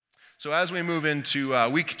So as we move into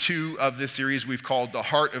week 2 of this series we've called The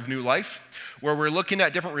Heart of New Life, where we're looking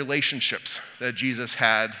at different relationships that Jesus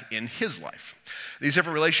had in his life. These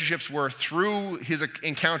different relationships were through his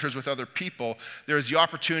encounters with other people, there's the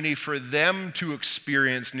opportunity for them to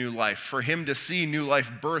experience new life, for him to see new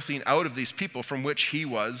life birthing out of these people from which he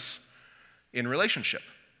was in relationship.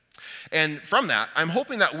 And from that, I'm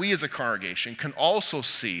hoping that we as a congregation can also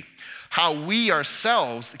see how we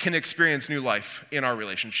ourselves can experience new life in our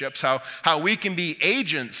relationships, how we can be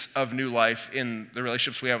agents of new life in the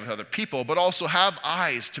relationships we have with other people, but also have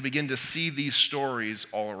eyes to begin to see these stories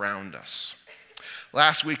all around us.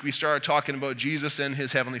 Last week, we started talking about Jesus and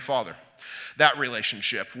his Heavenly Father. That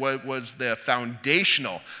relationship was the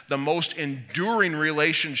foundational, the most enduring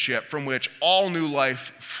relationship from which all new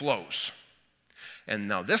life flows. And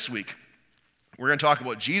now this week, we're going to talk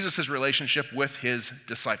about Jesus' relationship with his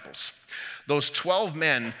disciples, those 12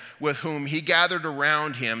 men with whom he gathered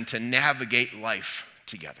around him to navigate life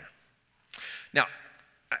together. Now,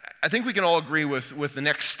 I think we can all agree with the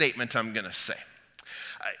next statement I'm going to say.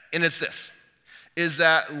 And it's this, is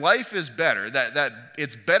that life is better, that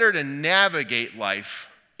it's better to navigate life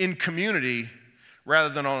in community rather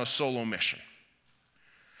than on a solo mission.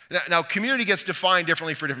 Now, community gets defined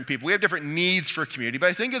differently for different people. We have different needs for community, but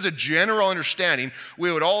I think as a general understanding,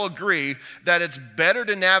 we would all agree that it's better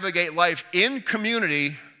to navigate life in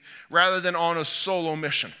community rather than on a solo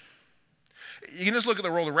mission. You can just look at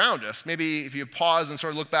the world around us. Maybe if you pause and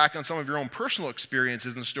sort of look back on some of your own personal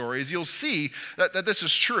experiences and stories, you'll see that this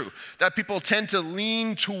is true, that people tend to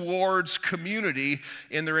lean towards community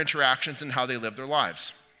in their interactions and how they live their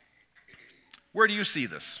lives. Where do you see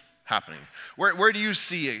this happening? Where do you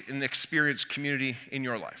see and experience community in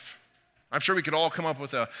your life? I'm sure we could all come up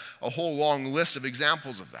with a whole long list of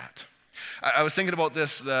examples of that. I was thinking about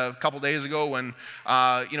this a couple days ago when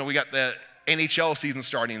we got the NHL season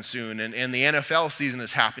starting soon and the NFL season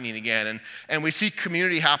is happening again. And we see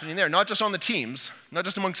community happening there, not just on the teams, not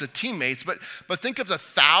just amongst the teammates, but think of the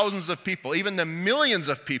thousands of people, even the millions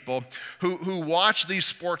of people who watch these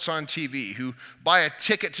sports on TV, who buy a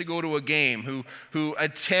ticket to go to a game, who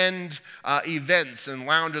attend events and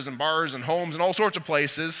lounges and bars and homes and all sorts of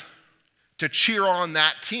places to cheer on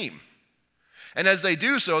that team. And as they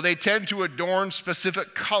do so, they tend to adorn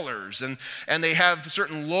specific colors and they have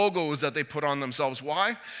certain logos that they put on themselves.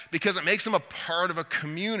 Why? Because it makes them a part of a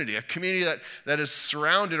community that is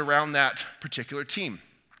surrounded around that particular team.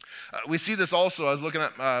 We see this also, I was looking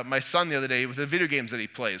at my son the other day with the video games that he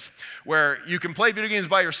plays, where you can play video games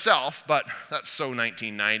by yourself, but that's so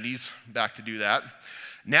 1990s, back to do that.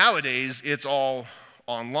 Nowadays, it's all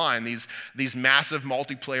online, these massive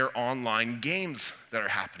multiplayer online games that are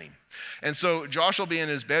happening. And so Josh will be in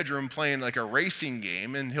his bedroom playing like a racing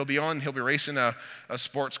game, and he'll be racing a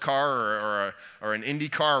sports car or an Indy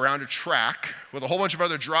car around a track with a whole bunch of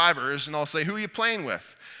other drivers, and I'll say, "Who are you playing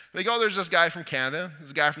with?" They go, "There's this guy from Canada,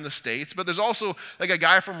 there's a guy from the States, but there's also like a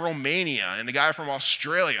guy from Romania and a guy from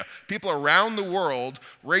Australia." People around the world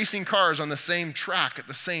racing cars on the same track at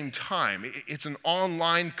the same time. It's an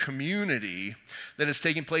online community that is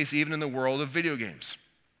taking place even in the world of video games.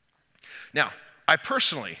 Now, I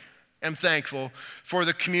personally am thankful for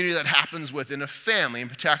the community that happens within a family, in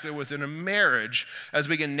particular within a marriage, as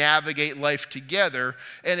we can navigate life together.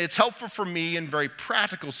 And it's helpful for me in very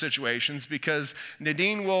practical situations because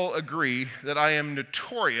Nadine will agree that I am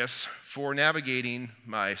notorious for navigating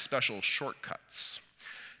my special shortcuts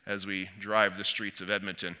as we drive the streets of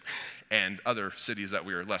Edmonton and other cities that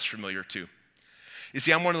we are less familiar to. You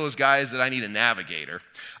see, I'm one of those guys that I need a navigator.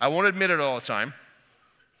 I won't admit it all the time,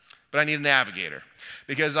 but I need a navigator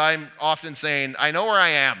because I'm often saying, "I know where I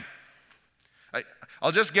am.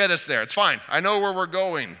 I'll just get us there. It's fine. I know where we're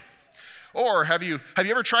going." Or have you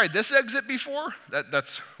ever tried this exit before?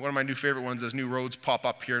 That's one of my new favorite ones as new roads pop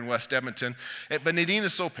up here in West Edmonton. But Nadine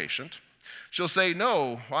is so patient. She'll say,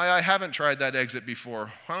 "No, I haven't tried that exit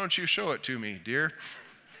before. Why don't you show it to me, dear?"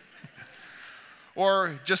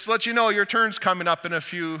 Or just to let you know, your turn's coming up in a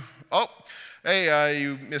few. Hey,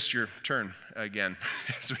 you missed your turn again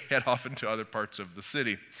as we head off into other parts of the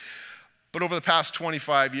city. But over the past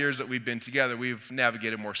 25 years that we've been together, we've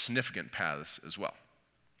navigated more significant paths as well.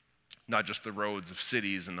 Not just the roads of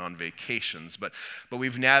cities and on vacations, but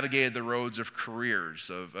we've navigated the roads of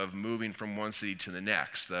careers, of moving from one city to the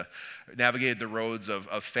next, navigated the roads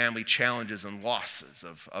of family challenges and losses,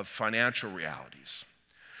 of financial realities.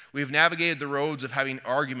 We've navigated the roads of having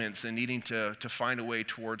arguments and needing to find a way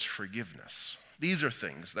towards forgiveness. These are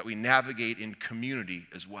things that we navigate in community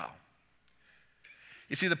as well.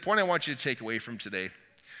 You see, the point I want you to take away from today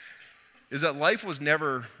is that life was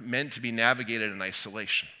never meant to be navigated in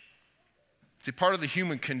isolation. See, part of the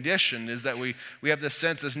human condition is that we have this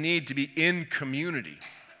sense, this need to be in community.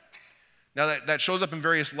 Now, that shows up in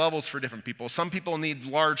various levels for different people. Some people need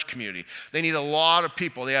large community. They need a lot of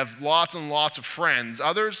people. They have lots and lots of friends.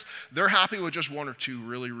 Others, they're happy with just one or two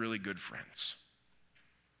really, really good friends.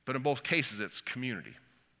 But in both cases, it's community.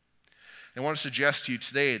 I want to suggest to you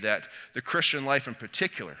today that the Christian life in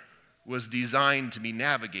particular was designed to be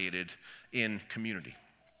navigated in community.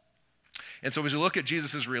 And so as you look at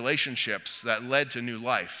Jesus' relationships that led to new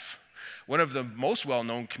life, one of the most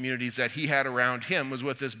well-known communities that he had around him was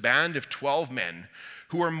with this band of 12 men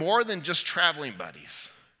who were more than just traveling buddies.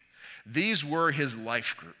 These were his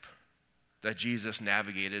life group that Jesus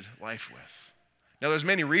navigated life with. Now, there's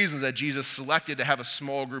many reasons that Jesus selected to have a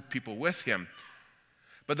small group of people with him,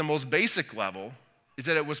 but the most basic level is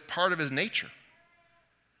that it was part of his nature.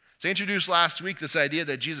 So I introduced last week this idea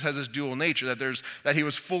that Jesus has this dual nature, that he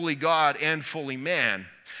was fully God and fully man.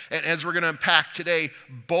 And as we're going to unpack today,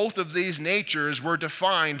 both of these natures were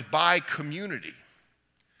defined by community.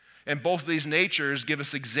 And both of these natures give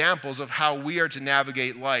us examples of how we are to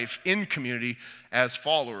navigate life in community as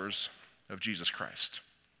followers of Jesus Christ.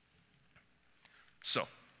 So,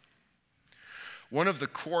 one of the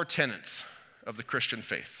core tenets of the Christian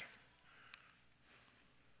faith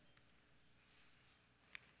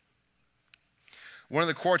One of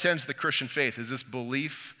the core tenets of the Christian faith is this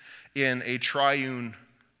belief in a triune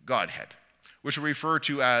Godhead, which we refer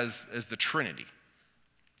to as the Trinity.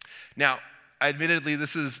 Now, admittedly,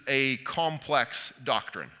 this is a complex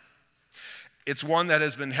doctrine. It's one that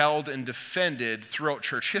has been held and defended throughout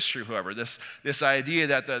church history, however. This idea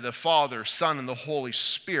that the Father, Son, and the Holy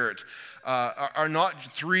Spirit are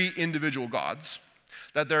not three individual gods,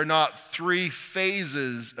 that they're not three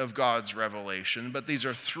phases of God's revelation, but these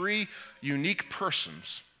are three unique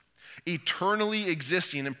persons, eternally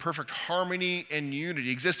existing in perfect harmony and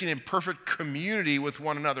unity, existing in perfect community with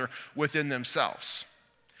one another within themselves.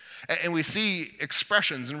 And we see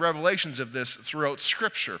expressions and revelations of this throughout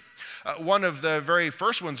Scripture. One of the very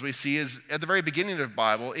first ones we see is at the very beginning of the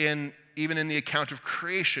Bible, even in the account of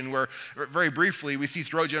creation, where very briefly we see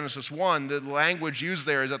throughout Genesis 1, the language used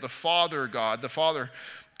there is that the Father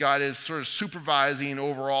God is sort of supervising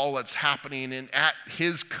over all that's happening, and at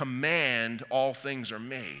his command all things are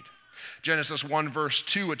made. Genesis 1 verse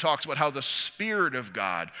 2, it talks about how the Spirit of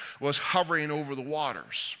God was hovering over the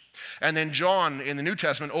waters. And then John in the New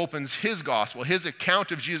Testament opens his gospel, his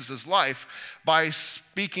account of Jesus' life, by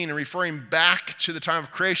speaking and referring back to the time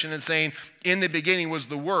of creation and saying, in the beginning was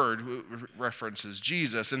the Word, references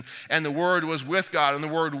Jesus, and the Word was with God, and the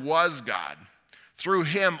Word was God. Through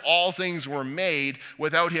him all things were made,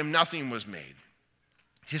 without him nothing was made.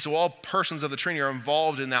 So all persons of the Trinity are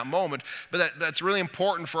involved in that moment, but that's really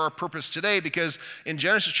important for our purpose today, because in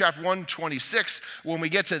Genesis chapter 1:26, when we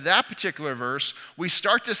get to that particular verse, we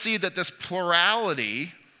start to see that this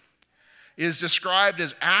plurality is described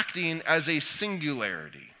as acting as a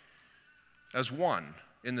singularity, as one,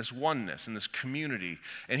 in this oneness, in this community.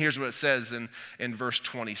 And here's what it says in verse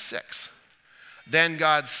 26. Then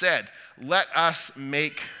God said, "Let us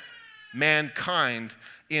make mankind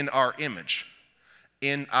in our image,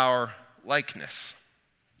 in our likeness."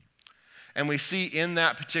 And we see in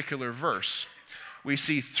that particular verse, we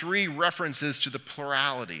see three references to the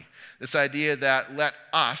plurality. This idea that let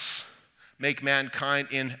us make mankind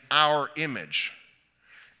in our image,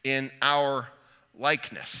 in our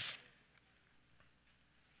likeness.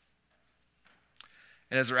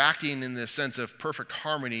 And as they're acting in this sense of perfect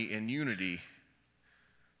harmony and unity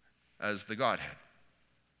as the Godhead.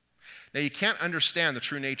 Now, you can't understand the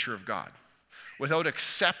true nature of God without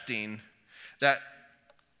accepting that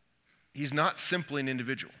he's not simply an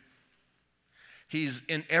individual. He's,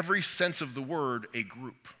 in every sense of the word, a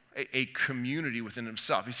group, a community within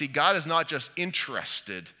himself. You see, God is not just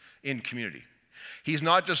interested in community. He's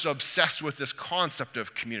not just obsessed with this concept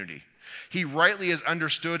of community. He rightly is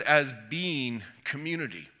understood as being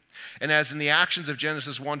community. And as in the actions of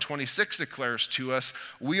Genesis 1:26 declares to us,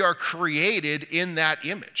 we are created in that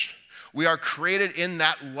image. We are created in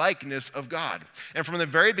that likeness of God. And from the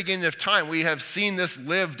very beginning of time, we have seen this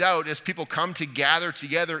lived out as people come to gather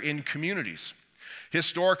together in communities.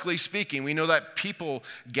 Historically speaking, we know that people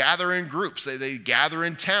gather in groups. They gather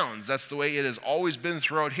in towns. That's the way it has always been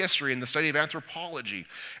throughout history in the study of anthropology.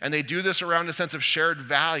 And they do this around a sense of shared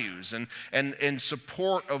values and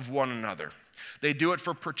support of one another. They do it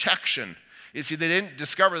for protection. You see, they didn't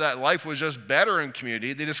discover that life was just better in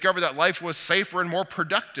community. They discovered that life was safer and more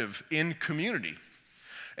productive in community.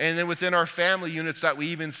 And then within our family units that we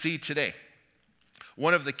even see today,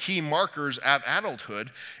 one of the key markers of adulthood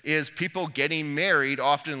is people getting married,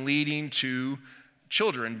 often leading to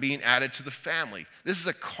children being added to the family. This is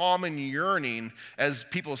a common yearning as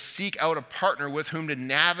people seek out a partner with whom to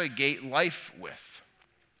navigate life with.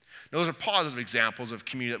 Those are positive examples of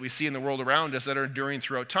community that we see in the world around us that are enduring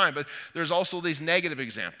throughout time, but there's also these negative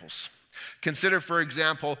examples. Consider, for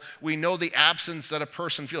example, we know the absence that a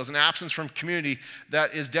person feels, an absence from community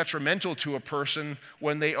that is detrimental to a person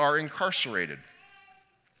when they are incarcerated.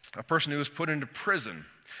 A person who is put into prison.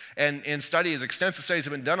 And in studies, extensive studies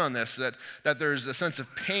have been done on this, that there's a sense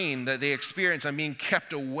of pain that they experience on being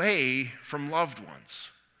kept away from loved ones.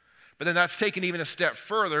 But then that's taken even a step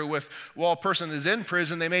further with, while a person is in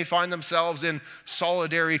prison, they may find themselves in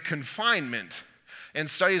solitary confinement. And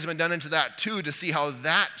studies have been done into that too to see how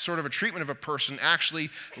that sort of a treatment of a person actually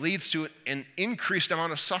leads to an increased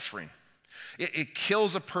amount of suffering. It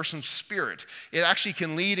kills a person's spirit. It actually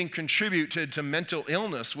can lead and contribute to mental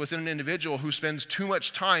illness within an individual who spends too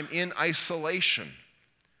much time in isolation.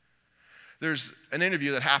 There's an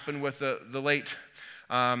interview that happened with the late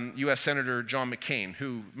U.S. Senator John McCain,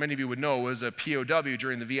 who many of you would know was a POW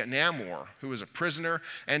during the Vietnam War, who was a prisoner.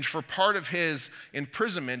 And for part of his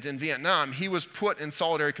imprisonment in Vietnam, he was put in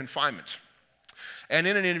solitary confinement. And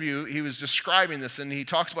in an interview, he was describing this, and he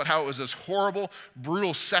talks about how it was this horrible,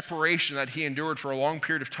 brutal separation that he endured for a long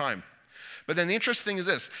period of time. But then the interesting thing is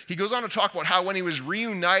this. He goes on to talk about how when he was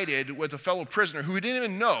reunited with a fellow prisoner who he didn't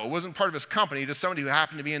even know, wasn't part of his company, just somebody who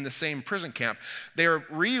happened to be in the same prison camp, they were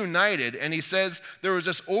reunited, and he says there was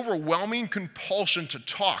this overwhelming compulsion to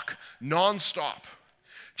talk nonstop.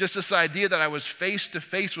 Just this idea that I was face to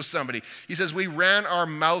face with somebody. He says we ran our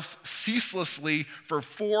mouths ceaselessly for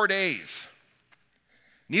 4 days.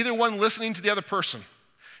 Neither one listening to the other person.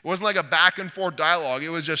 It wasn't like a back and forth dialogue. It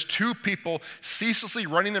was just two people ceaselessly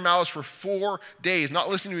running their mouths for 4 days, not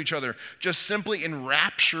listening to each other, just simply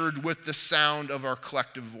enraptured with the sound of our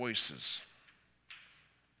collective voices.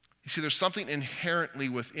 You see, there's something inherently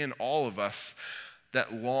within all of us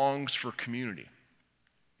that longs for community.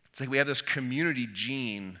 It's like we have this community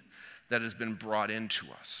gene that has been brought into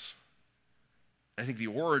us. I think the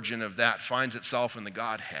origin of that finds itself in the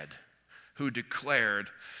Godhead, who declared,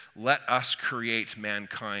 "Let us create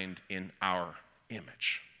mankind in our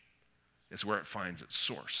image." It's where it finds its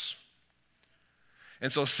source.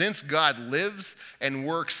 And so since God lives and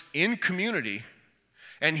works in community,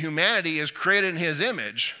 and humanity is created in his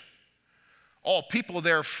image, all people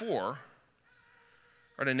therefore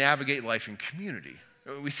are to navigate life in community.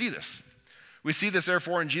 We see this. We see this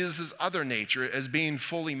therefore in Jesus' other nature as being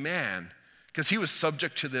fully man, because he was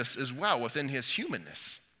subject to this as well within his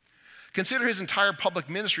humanness. Consider his entire public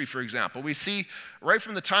ministry, for example. We see right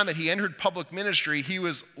from the time that he entered public ministry, he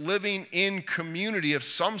was living in community of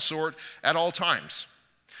some sort at all times.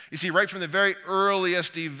 You see, right from the very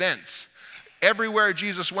earliest events, everywhere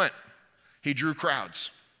Jesus went, he drew crowds.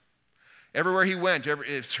 Everywhere he went,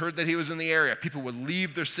 it's heard that he was in the area. People would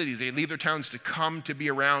leave their cities, they'd leave their towns to come to be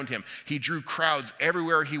around him. He drew crowds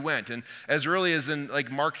everywhere he went. And as early as in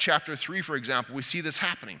like Mark chapter 3, for example, we see this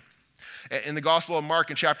happening. In the Gospel of Mark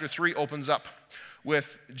in chapter 3 opens up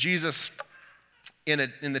with Jesus in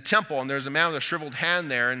the temple, and there's a man with a shriveled hand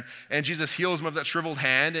there, and Jesus heals him of that shriveled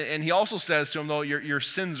hand, and he also says to him, though, your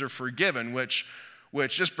sins are forgiven, which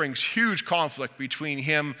just brings huge conflict between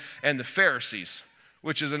him and the Pharisees,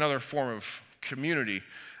 which is another form of community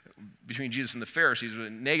between Jesus and the Pharisees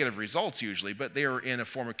with negative results usually, but they are in a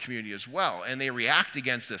form of community as well, and they react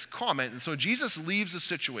against this comment, and so Jesus leaves the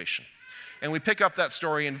situation. And we pick up that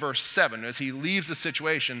story in verse 7 as he leaves the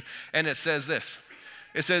situation, and it says this.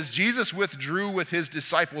 It says, Jesus withdrew with his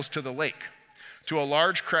disciples to the lake, and a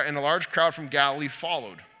large crowd from Galilee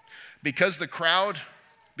followed. Because of the crowd,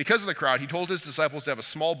 he told his disciples to have a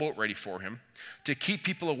small boat ready for him, to keep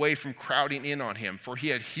people away from crowding in on him, for he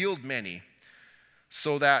had healed many,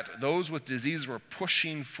 so that those with disease were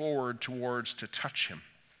pushing forward towards to touch him.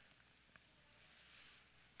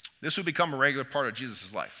 This would become a regular part of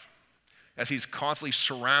Jesus' life, as he's constantly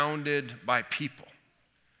surrounded by people.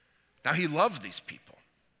 Now, he loved these people.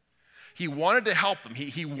 He wanted to help them.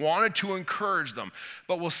 He wanted to encourage them.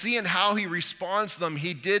 But we'll see in how he responds to them,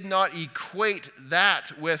 he did not equate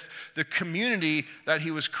that with the community that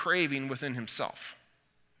he was craving within himself.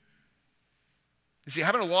 You see,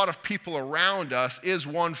 having a lot of people around us is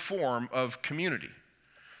one form of community.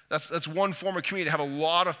 That's one form of community, to have a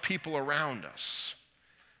lot of people around us.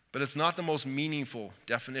 But it's not the most meaningful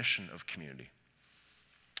definition of community.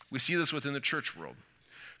 We see this within the church world.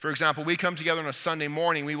 For example, we come together on a Sunday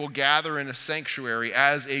morning, we will gather in a sanctuary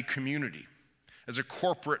as a community, as a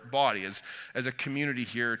corporate body, as a community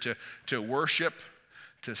here to worship,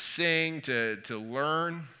 to sing, to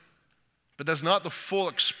learn. But that's not the full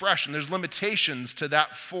expression. There's limitations to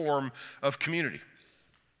that form of community.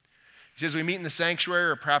 See, as we meet in the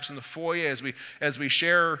sanctuary or perhaps in the foyer, as we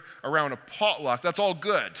share around a potluck, that's all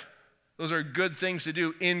good. Those are good things to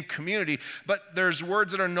do in community, but there's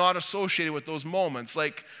words that are not associated with those moments,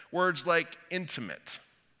 like words like intimate,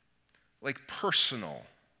 like personal,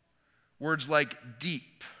 words like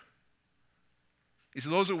deep. You see,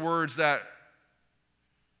 those are words that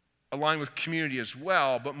align with community as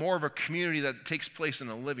well, but more of a community that takes place in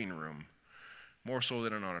a living room, more so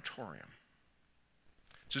than an auditorium.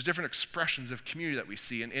 So there's different expressions of community that we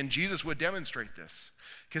see, and Jesus would demonstrate this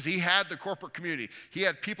because he had the corporate community. He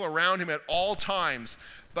had people around him at all times,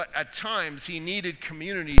 but at times he needed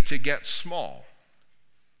community to get small.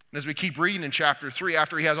 And as we keep reading in chapter 3,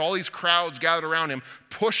 after he has all these crowds gathered around him,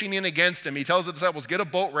 pushing in against him, he tells the disciples, get a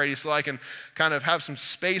boat ready so I can kind of have some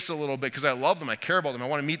space a little bit because I love them, I care about them, I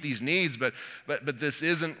want to meet these needs, but this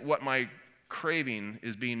isn't what my craving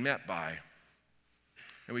is being met by.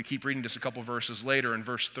 And we keep reading just a couple verses later in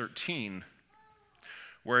verse 13,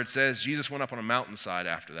 where it says, Jesus went up on a mountainside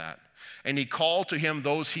after that, and he called to him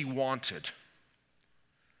those he wanted.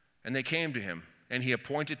 And they came to him, and he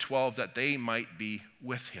appointed 12 that they might be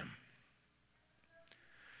with him.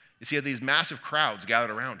 You see, he had these massive crowds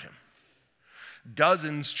gathered around him.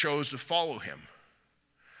 Dozens chose to follow him,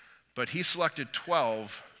 but he selected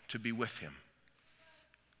 12 to be with him.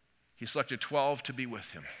 He selected 12 to be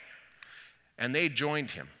with him. And they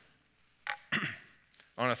joined him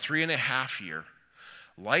on a 3.5-year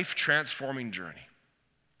life-transforming journey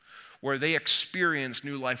where they experienced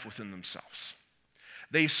new life within themselves.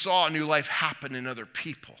 They saw new life happen in other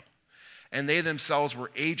people, and they themselves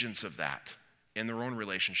were agents of that in their own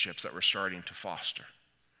relationships that were starting to foster.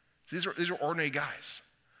 So these are ordinary guys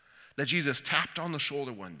that Jesus tapped on the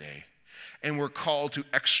shoulder one day and were called to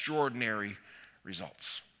extraordinary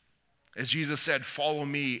results. As Jesus said, follow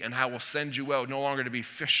me and I will send you out no longer to be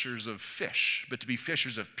fishers of fish, but to be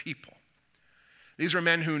fishers of people. These were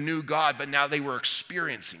men who knew God, but now they were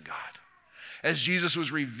experiencing God. As Jesus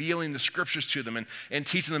was revealing the scriptures to them and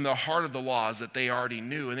teaching them the heart of the laws that they already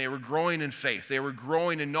knew, and they were growing in faith, they were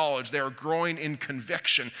growing in knowledge, they were growing in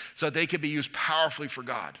conviction so that they could be used powerfully for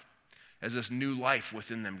God as this new life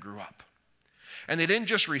within them grew up. And they didn't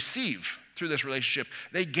just receive through this relationship,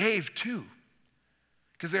 they gave too.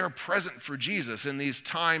 Because they were present for Jesus in these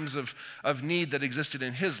times of need that existed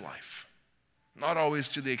in his life. Not always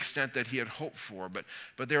to the extent that he had hoped for, but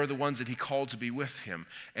they were the ones that he called to be with him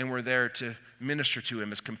and were there to minister to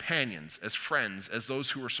him as companions, as friends, as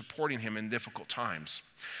those who were supporting him in difficult times.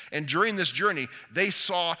 And during this journey, they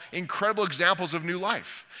saw incredible examples of new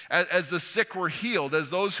life. As the sick were healed,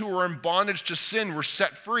 as those who were in bondage to sin were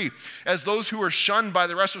set free, as those who were shunned by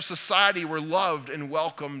the rest of society were loved and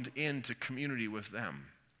welcomed into community with them.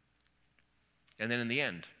 And then in the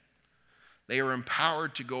end, they were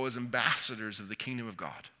empowered to go as ambassadors of the kingdom of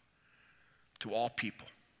God to all people,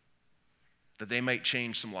 that they might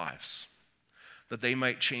change some lives, that they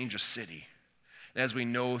might change a city. And as we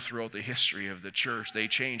know throughout the history of the church, they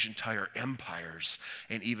changed entire empires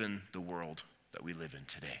and even the world that we live in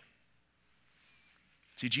today.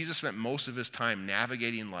 See, Jesus spent most of his time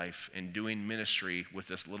navigating life and doing ministry with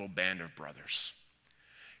this little band of brothers.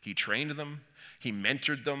 He trained them, he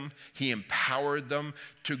mentored them, he empowered them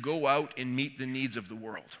to go out and meet the needs of the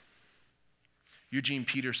world. Eugene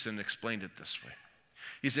Peterson explained it this way.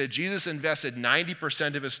 He said, Jesus invested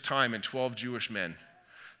 90% of his time in 12 Jewish men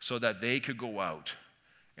so that they could go out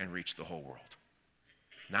and reach the whole world.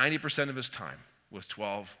 90% of his time with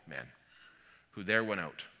 12 men who there went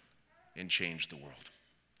out and changed the world.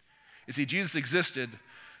 You see, Jesus existed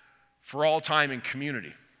for all time in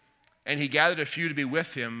community. And he gathered a few to be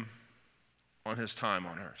with him on his time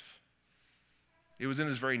on earth. It was in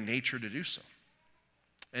his very nature to do so.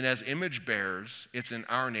 And as image bearers, it's in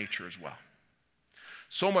our nature as well.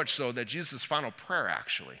 So much so that Jesus' final prayer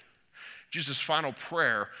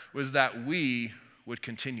was that we would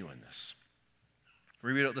continue in this.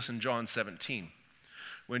 We read about this in John 17.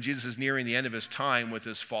 When Jesus is nearing the end of his time with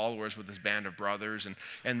his followers, with his band of brothers,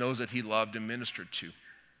 and those that he loved and ministered to.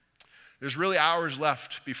 There's really hours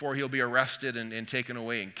left before he'll be arrested and taken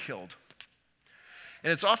away and killed.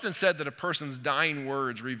 And it's often said that a person's dying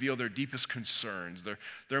words reveal their deepest concerns,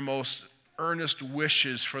 their most earnest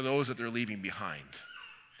wishes for those that they're leaving behind.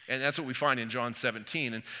 And that's what we find in John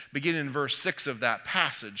 17. And beginning in verse 6 of that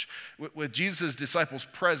passage, with Jesus' disciples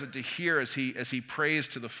present to hear as he prays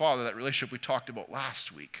to the Father, that relationship we talked about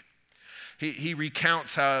last week. He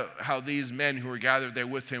recounts how these men who were gathered there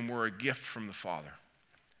with him were a gift from the Father.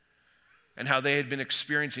 and how they had been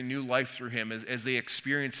experiencing new life through him as they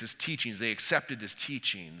experienced his teachings. They accepted his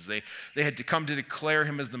teachings. They had to come to declare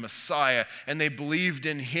him as the Messiah, and they believed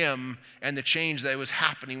in him and the change that was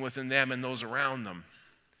happening within them and those around them.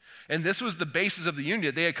 And this was the basis of the unity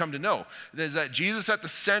that they had come to know. There's that Jesus at the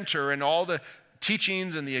center, and all the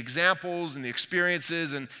teachings and the examples and the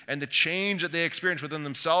experiences and the change that they experienced within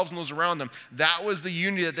themselves and those around them. That was the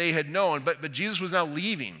unity that they had known. But Jesus was now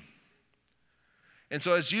leaving. And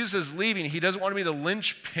so as Jesus is leaving, he doesn't want to be the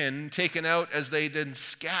linchpin taken out as they then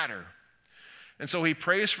scatter. And so he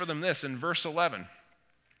prays for them this in verse 11.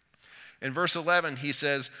 In verse 11, he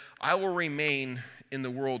says, I will remain in the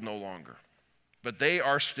world no longer, but they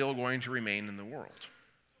are still going to remain in the world.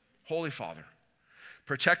 Holy Father,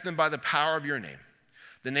 protect them by the power of your name,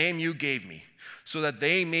 the name you gave me, so that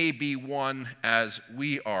they may be one as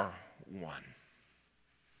we are one.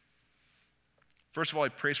 First of all, he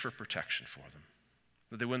prays for protection for them,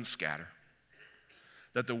 that they wouldn't scatter,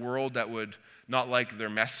 that the world that would not like their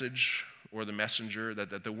message or the messenger,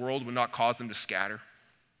 that the world would not cause them to scatter,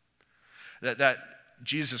 that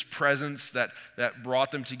Jesus' presence that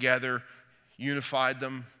brought them together, unified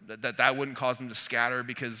them, that wouldn't cause them to scatter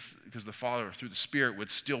because the Father, through the Spirit,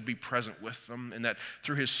 would still be present with them, and that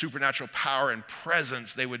through his supernatural power and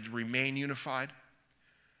presence, they would remain unified.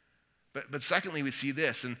 But secondly, we see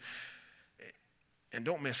this, and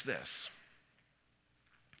don't miss this.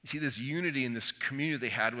 You see, this unity in this community they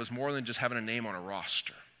had was more than just having a name on a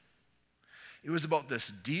roster. It was about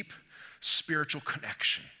this deep spiritual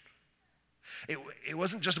connection. It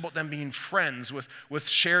wasn't just about them being friends with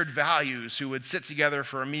shared values who would sit together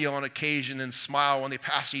for a meal on occasion and smile when they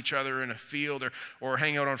passed each other in a field or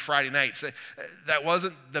hang out on Friday nights. That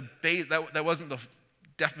wasn't the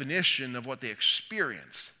definition of what they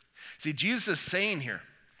experienced. See, Jesus is saying here,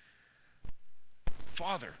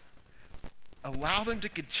 Father, allow them to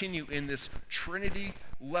continue in this Trinity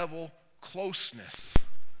level closeness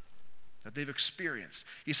that they've experienced.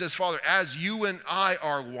 He says, Father, as you and I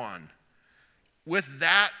are one, with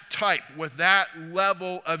that type, with that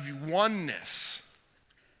level of oneness,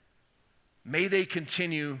 may they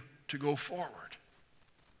continue to go forward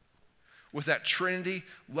with that Trinity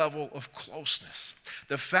level of closeness.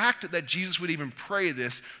 The fact that Jesus would even pray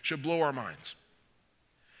this should blow our minds.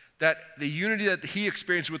 That the unity that he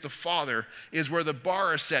experienced with the Father is where the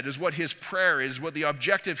bar is set, is what his prayer is, what the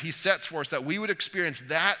objective he sets for us, that we would experience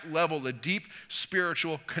that level, the deep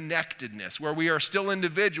spiritual connectedness, where we are still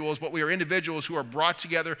individuals, but we are individuals who are brought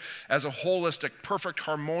together as a holistic, perfect,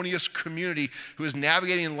 harmonious community who is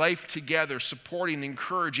navigating life together, supporting,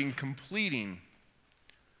 encouraging, completing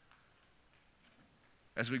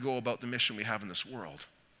as we go about the mission we have in this world.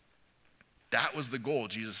 That was the goal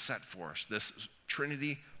Jesus set for us, this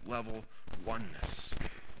Trinity level oneness.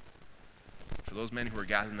 For those men who were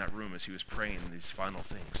gathered in that room as he was praying these final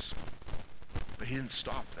things. But he didn't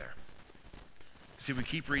stop there. See, if we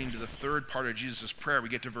keep reading to the third part of Jesus' prayer, we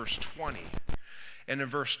get to verse 20. And in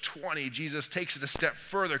verse 20, Jesus takes it a step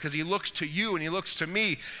further because he looks to you and he looks to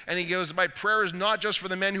me and he goes, my prayer is not just for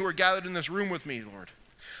the men who are gathered in this room with me, Lord.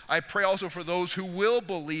 I pray also for those who will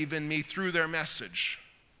believe in me through their message.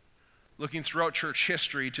 Looking throughout church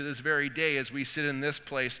history to this very day as we sit in this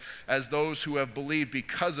place as those who have believed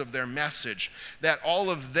because of their message, that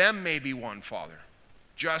all of them may be one, Father,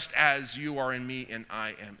 just as you are in me and I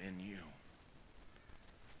am in you.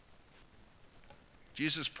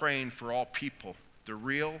 Jesus is praying for all people, the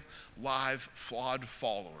real, live, flawed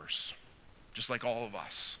followers, just like all of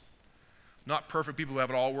us. Not perfect people who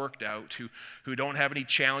have it all worked out, who don't have any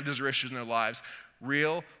challenges or issues in their lives.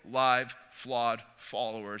 Real, live, flawed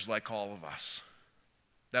followers like all of us.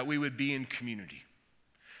 That we would be in community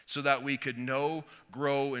so that we could know,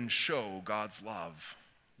 grow, and show God's love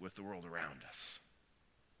with the world around us.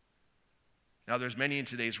 Now, there's many in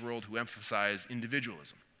today's world who emphasize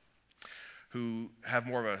individualism, who have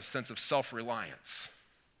more of a sense of self-reliance.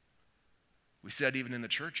 We see that even in the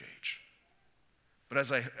church age. But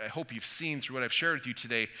as I hope you've seen through what I've shared with you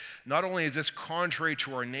today, not only is this contrary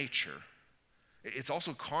to our nature, it's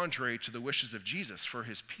also contrary to the wishes of Jesus for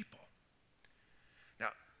his people. Now,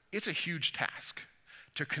 it's a huge task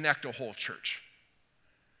to connect a whole church,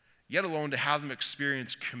 yet alone to have them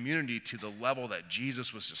experience community to the level that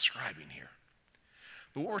Jesus was describing here.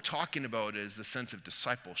 But what we're talking about is the sense of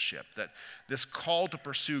discipleship, that this call to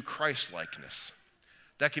pursue Christ-likeness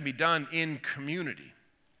that can be done in community,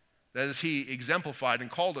 that as he exemplified and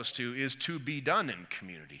called us to, is to be done in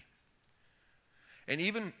community. And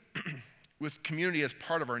even with community as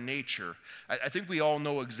part of our nature, I think we all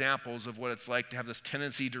know examples of what it's like to have this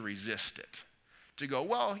tendency to resist it. To go,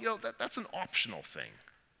 well, that's an optional thing.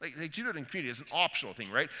 Like do it in community. It's an optional thing,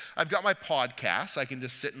 right? I've got my podcasts I can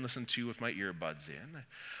just sit and listen to with my earbuds in.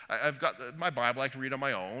 I've got my Bible I can read on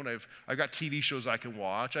my own. I've got TV shows I can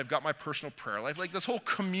watch. I've got my personal prayer life. Like this whole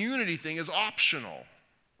community thing is optional,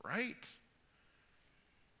 right?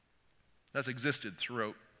 That's existed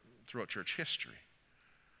throughout church history.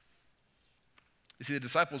 You see, the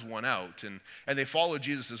disciples went out and they followed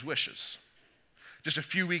Jesus' wishes. Just a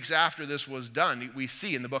few weeks after this was done, we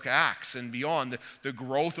see in the book of Acts and beyond the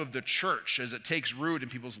growth of the church as it takes root in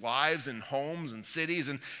people's lives and homes and cities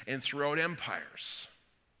and throughout empires.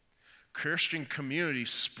 Christian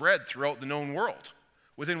communities spread throughout the known world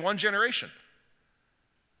within one generation.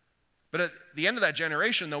 But at the end of that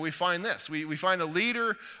generation, though, we find this. We find a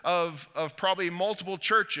leader of probably multiple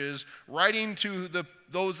churches writing to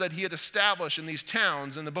those that he had established in these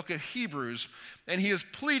towns in the book of Hebrews, and he is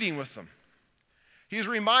pleading with them. He is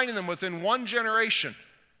reminding them within one generation.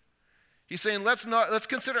 He's saying, let's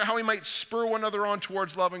consider how we might spur one another on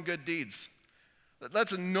towards love and good deeds.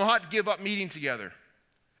 Let's not give up meeting together,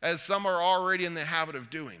 as some are already in the habit of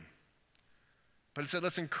doing. But it said,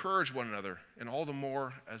 let's encourage one another, and all the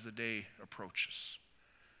more as the day approaches.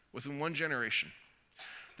 Within one generation,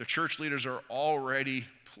 the church leaders are already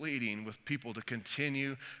pleading with people to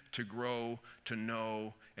continue to grow, to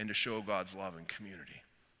know, and to show God's love and community.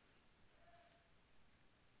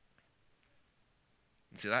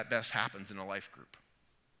 And see, that best happens in a life group.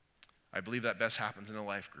 I believe that best happens in a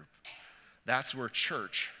life group. That's where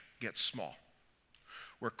church gets small,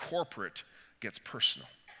 where corporate gets personal.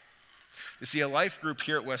 You see, a life group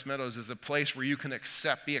here at West Meadows is a place where you can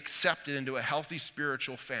be accepted into a healthy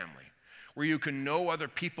spiritual family, where you can know other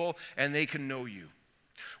people and they can know you.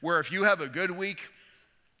 Where if you have a good week,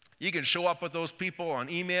 you can show up with those people on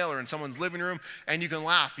email or in someone's living room, and you can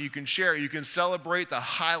laugh, you can share, you can celebrate the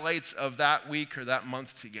highlights of that week or that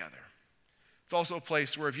month together. It's also a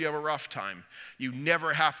place where if you have a rough time, you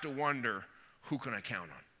never have to wonder, who can I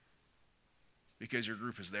count on? Because your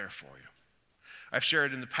group is there for you. I've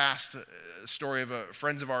shared in the past a story of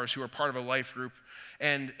friends of ours who are part of a life group,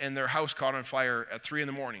 and their house caught on fire at 3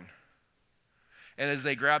 a.m. And as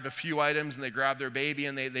they grabbed a few items and they grabbed their baby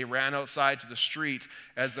and they ran outside to the street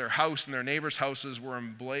as their house and their neighbors' houses were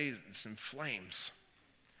in flames,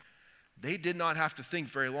 they did not have to think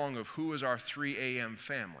very long of who is our 3 a.m.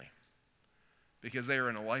 family, because they were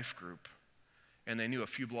in a life group and they knew a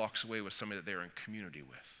few blocks away was somebody that they were in community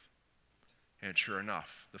with. And sure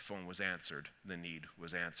enough, the phone was answered, the need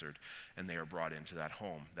was answered, and they are brought into that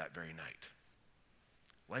home that very night.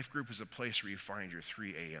 Life group is a place where you find your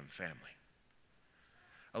 3 a.m. family.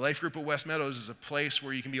 A life group at West Meadows is a place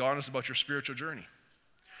where you can be honest about your spiritual journey.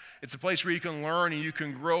 It's a place where you can learn and you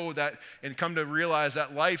can grow that and come to realize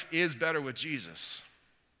that life is better with Jesus.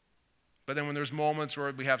 But then when there's moments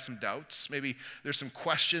where we have some doubts, maybe there's some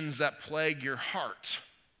questions that plague your heart,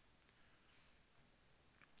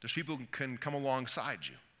 there's people who can come alongside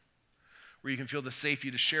you, where you can feel the safety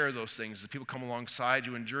to share those things, that people come alongside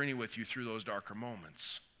you and journey with you through those darker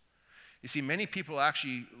moments. You see, many people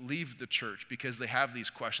actually leave the church because they have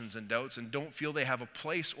these questions and doubts and don't feel they have a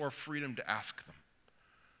place or freedom to ask them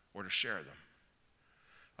or to share them.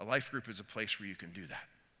 A life group is a place where you can do that,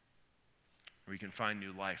 where you can find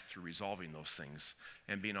new life through resolving those things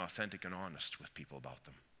and being authentic and honest with people about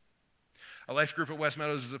them. A life group at West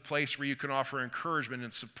Meadows is a place where you can offer encouragement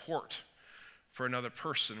and support for another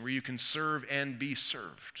person, where you can serve and be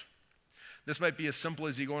served. This might be as simple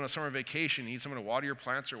as you go on a summer vacation, you need someone to water your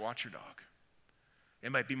plants or watch your dog.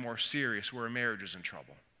 It might be more serious, where a marriage is in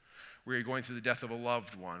trouble, where you're going through the death of a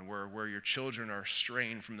loved one, where your children are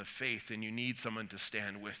straying from the faith and you need someone to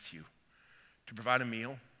stand with you, to provide a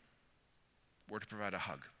meal or to provide a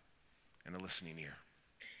hug and a listening ear.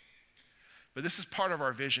 But this is part of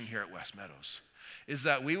our vision here at West Meadows, is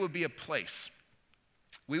that we will be a place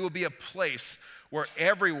where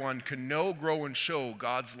everyone can know, grow, and show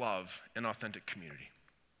God's love in authentic community.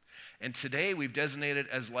 And today we've designated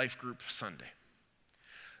as Life Group Sunday.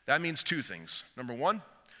 That means two things. Number one,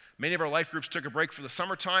 many of our life groups took a break for the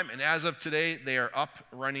summertime, and as of today, they are up,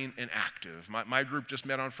 running, and active. My group just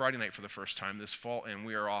met on Friday night for the first time this fall, and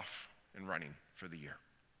we are off and running for the year.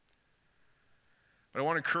 But I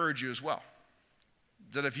want to encourage you as well,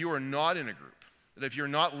 that if you are not in a group, that if you're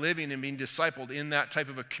not living and being discipled in that type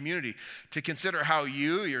of a community, to consider how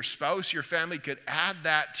you, your spouse, your family could add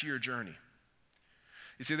that to your journey.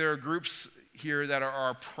 You see, there are groups here that are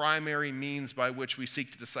our primary means by which we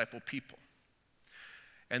seek to disciple people.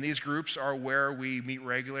 And these groups are where we meet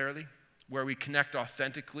regularly, where we connect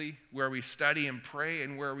authentically, where we study and pray,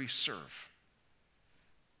 and where we serve.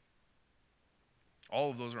 All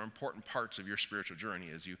of those are important parts of your spiritual journey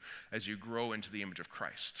as you grow into the image of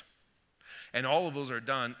Christ. And all of those are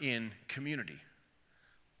done in community.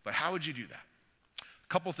 But how would you do that? A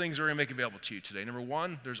couple things we're going to make available to you today. Number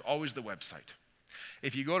one, there's always the website.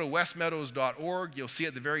 If you go to westmeadows.org, you'll see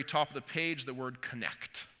at the very top of the page the word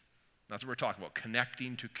connect. That's what we're talking about,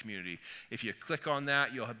 connecting to community. If you click on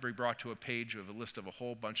that, you'll be brought to a page of a list of a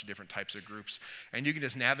whole bunch of different types of groups. And you can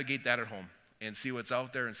just navigate that at home and see what's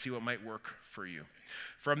out there and see what might work for you.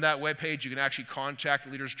 From that webpage, you can actually contact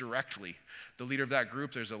leaders directly. The leader of that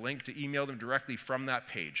group, there's a link to email them directly from that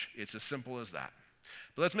page. It's as simple as that.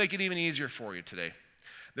 But let's make it even easier for you today.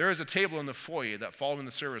 There is a table in the foyer that following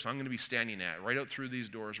the service I'm going to be standing at, right out through these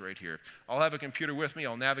doors right here. I'll have a computer with me.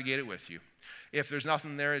 I'll navigate it with you. If there's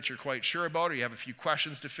nothing there that you're quite sure about or you have a few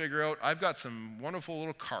questions to figure out, I've got some wonderful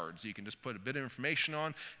little cards you can just put a bit of information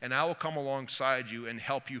on, and I will come alongside you and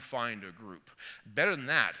help you find a group. Better than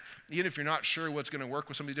that, even if you're not sure what's going to work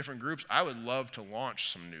with some of these different groups, I would love to launch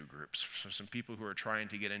some new groups for some people who are trying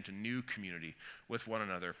to get into new community with one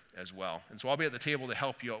another as well. And so I'll be at the table to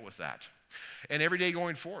help you out with that. And every day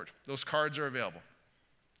going forward, those cards are available.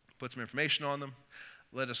 Put some information on them.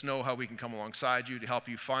 Let us know how we can come alongside you to help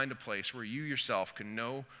you find a place where you yourself can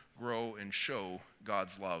know, grow, and show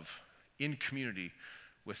God's love in community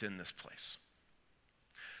within this place.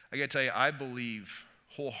 I got to tell you, I believe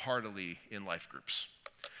wholeheartedly in life groups.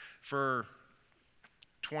 For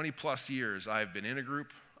 20 plus years, I've been in a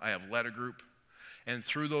group, I have led a group, and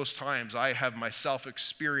through those times, I have myself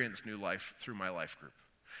experienced new life through my life group.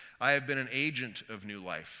 I have been an agent of new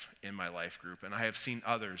life in my life group, and I have seen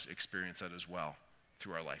others experience that as well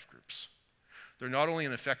through our life groups. They're not only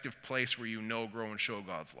an effective place where you know, grow, and show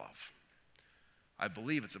God's love. I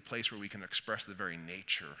believe it's a place where we can express the very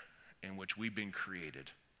nature in which we've been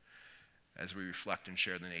created as we reflect and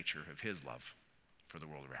share the nature of His love for the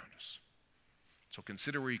world around us. So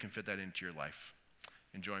consider where you can fit that into your life.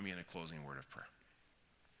 And join me in a closing word of prayer.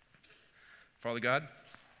 Father God,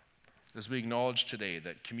 as we acknowledge today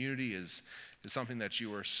that community is something that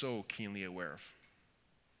you are so keenly aware of,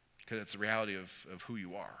 because it's the reality of who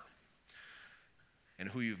you are and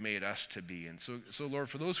who you've made us to be. And so Lord,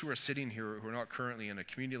 for those who are sitting here who are not currently in a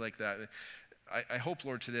community like that, I hope,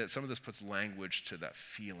 Lord, today that some of this puts language to that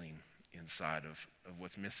feeling inside of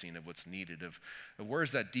what's missing, of what's needed, of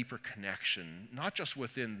where's that deeper connection, not just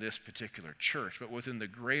within this particular church, but within the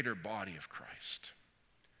greater body of Christ.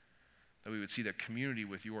 That we would see that community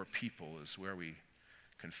with your people is where we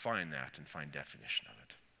can find that and find definition of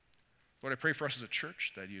it. Lord, I pray for us as a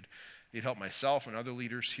church that you'd help myself and other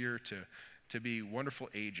leaders here to be wonderful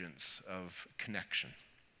agents of connection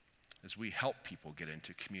as we help people get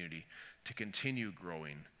into community, to continue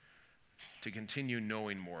growing, to continue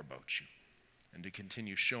knowing more about you, and to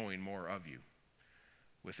continue showing more of you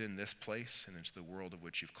within this place and into the world of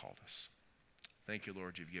which you've called us. Thank you,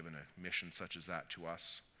 Lord, you've given a mission such as that to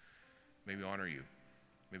us. May we honor you.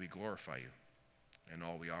 May we glorify you in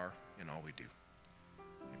all we are and all we do.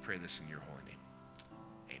 We pray this in your holy name.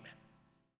 Amen.